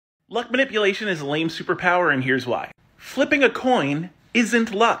Luck manipulation is a lame superpower, and here's why. Flipping a coin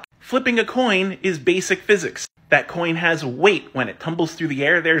isn't luck. Flipping a coin is basic physics. That coin has weight. When it tumbles through the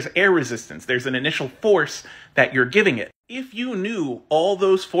air, there's air resistance. There's an initial force that you're giving it. If you knew all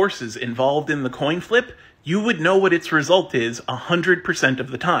those forces involved in the coin flip, you would know what its result is 100% of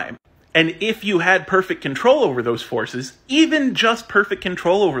the time. And if you had perfect control over those forces, even just perfect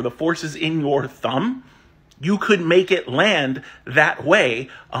control over the forces in your thumb, you could make it land that way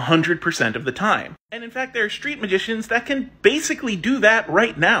 100% of the time. And in fact, there are street magicians that can basically do that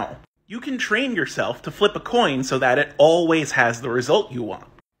right now. You can train yourself to flip a coin so that it always has the result you want.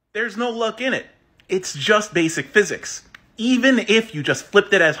 There's no luck in it. It's just basic physics. Even if you just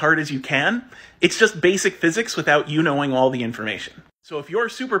flipped it as hard as you can, it's just basic physics without you knowing all the information. So if your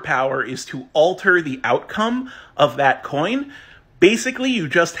superpower is to alter the outcome of that coin, basically you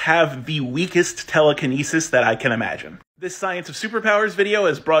just have the weakest telekinesis that I can imagine. This Science of Superpowers video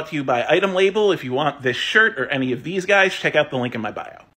is brought to you by Item Label. If you want this shirt or any of these guys, check out the link in my bio.